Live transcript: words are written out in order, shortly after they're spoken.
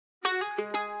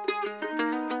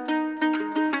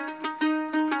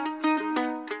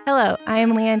Hello, I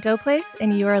am Leanne Doplace,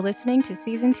 and you are listening to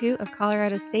Season 2 of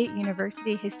Colorado State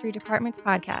University History Department's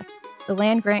podcast, The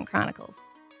Land Grant Chronicles.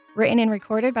 Written and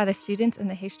recorded by the students in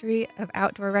the History of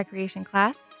Outdoor Recreation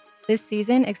class, this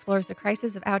season explores the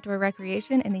crisis of outdoor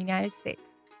recreation in the United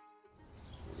States.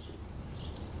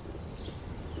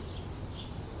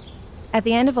 At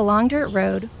the end of a long dirt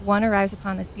road, one arrives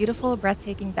upon this beautiful,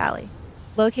 breathtaking valley.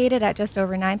 Located at just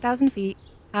over 9,000 feet,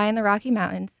 high in the Rocky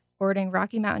Mountains, bordering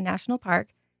Rocky Mountain National Park,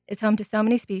 is home to so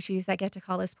many species that get to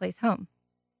call this place home.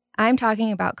 I'm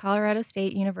talking about Colorado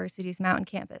State University's mountain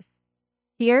campus.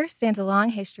 Here stands a long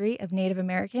history of Native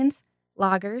Americans,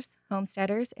 loggers,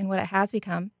 homesteaders, and what it has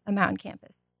become, a mountain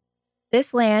campus.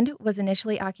 This land was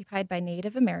initially occupied by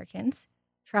Native Americans,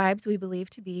 tribes we believe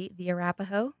to be the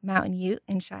Arapaho, Mountain Ute,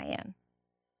 and Cheyenne.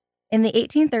 In the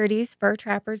 1830s, fur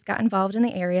trappers got involved in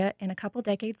the area, and a couple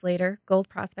decades later, gold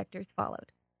prospectors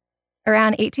followed.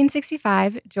 Around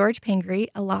 1865, George Pingree,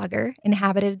 a logger,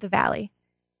 inhabited the valley.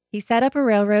 He set up a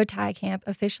railroad tie camp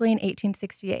officially in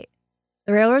 1868.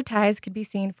 The railroad ties could be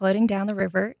seen floating down the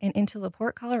river and into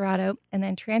LaPorte, Colorado, and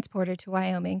then transported to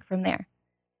Wyoming from there.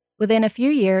 Within a few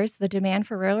years, the demand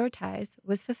for railroad ties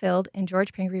was fulfilled and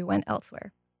George Pingree went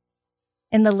elsewhere.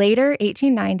 In the later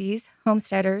 1890s,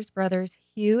 homesteaders, brothers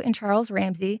Hugh and Charles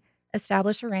Ramsey,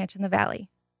 established a ranch in the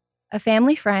valley. A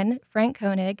family friend, Frank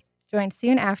Koenig, joined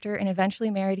soon after and eventually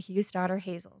married Hugh's daughter,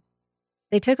 Hazel.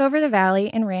 They took over the valley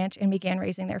and ranch and began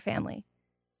raising their family.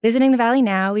 Visiting the valley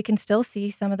now, we can still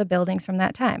see some of the buildings from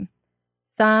that time.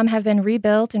 Some have been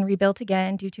rebuilt and rebuilt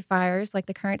again due to fires, like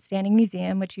the current standing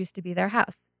museum, which used to be their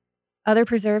house. Other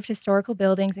preserved historical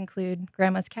buildings include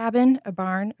Grandma's cabin, a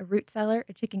barn, a root cellar,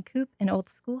 a chicken coop, an old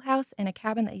schoolhouse, and a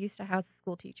cabin that used to house a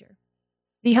school teacher.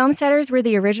 The homesteaders were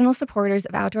the original supporters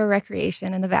of outdoor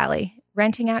recreation in the valley,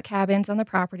 renting out cabins on the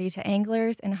property to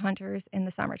anglers and hunters in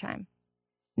the summertime.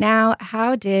 Now,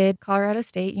 how did Colorado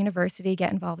State University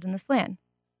get involved in this land?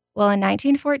 Well, in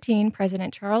 1914,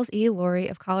 President Charles E. Laurie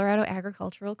of Colorado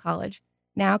Agricultural College,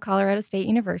 now Colorado State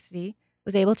University,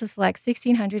 was able to select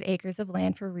 1,600 acres of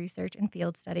land for research and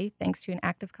field study thanks to an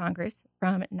act of Congress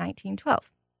from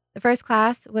 1912. The first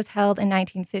class was held in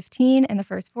 1915 and the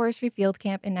first forestry field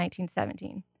camp in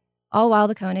 1917, all while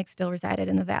the Koenigs still resided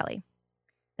in the valley.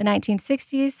 The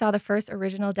 1960s saw the first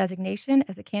original designation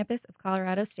as a campus of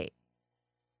Colorado State.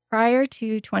 Prior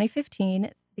to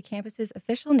 2015, the campus's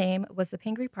official name was the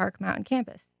Pingree Park Mountain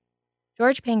Campus.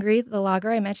 George Pingree, the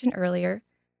logger I mentioned earlier,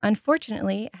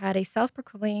 unfortunately had a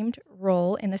self-proclaimed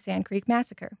role in the Sand Creek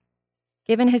Massacre.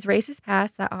 Given his racist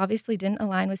past that obviously didn't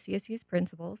align with CSU's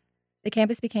principles, the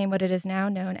campus became what it is now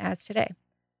known as today,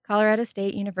 Colorado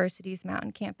State University's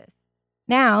Mountain Campus.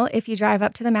 Now, if you drive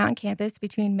up to the mountain campus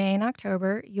between May and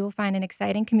October, you will find an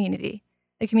exciting community,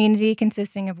 a community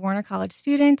consisting of Warner College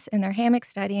students in their hammocks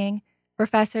studying,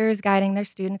 professors guiding their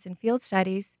students in field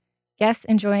studies, guests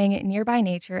enjoying nearby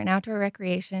nature and outdoor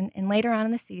recreation, and later on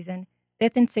in the season,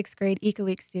 5th and 6th grade Eco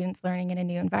Week students learning in a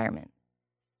new environment.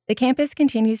 The campus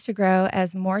continues to grow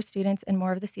as more students and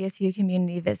more of the CSU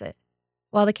community visit.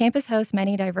 While the campus hosts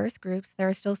many diverse groups, there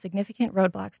are still significant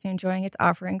roadblocks to enjoying its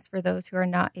offerings for those who are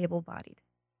not able-bodied.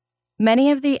 Many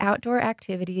of the outdoor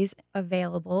activities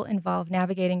available involve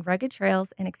navigating rugged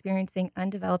trails and experiencing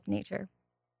undeveloped nature.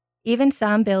 Even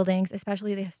some buildings,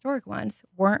 especially the historic ones,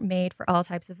 weren't made for all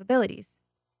types of abilities.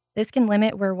 This can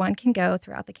limit where one can go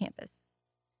throughout the campus.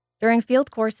 During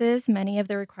field courses, many of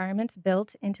the requirements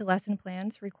built into lesson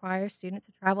plans require students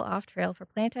to travel off-trail for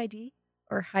plant ID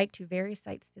or hike to various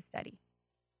sites to study.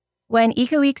 When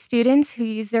Eco Week students who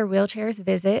use their wheelchairs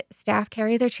visit, staff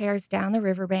carry their chairs down the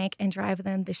riverbank and drive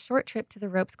them the short trip to the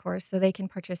ropes course so they can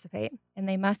participate, and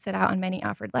they must sit out on many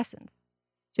offered lessons.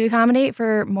 To accommodate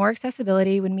for more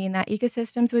accessibility would mean that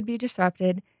ecosystems would be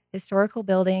disrupted, historical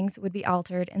buildings would be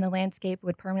altered, and the landscape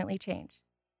would permanently change.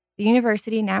 The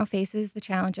university now faces the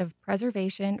challenge of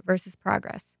preservation versus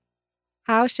progress.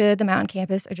 How should the mountain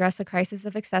campus address the crisis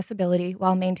of accessibility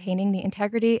while maintaining the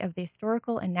integrity of the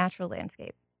historical and natural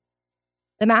landscape?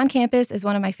 The mountain campus is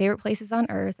one of my favorite places on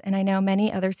earth, and I know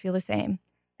many others feel the same.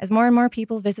 As more and more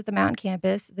people visit the mountain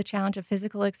campus, the challenge of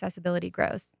physical accessibility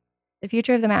grows. The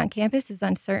future of the mountain campus is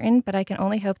uncertain, but I can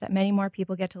only hope that many more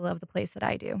people get to love the place that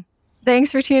I do.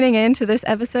 Thanks for tuning in to this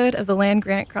episode of the Land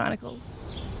Grant Chronicles.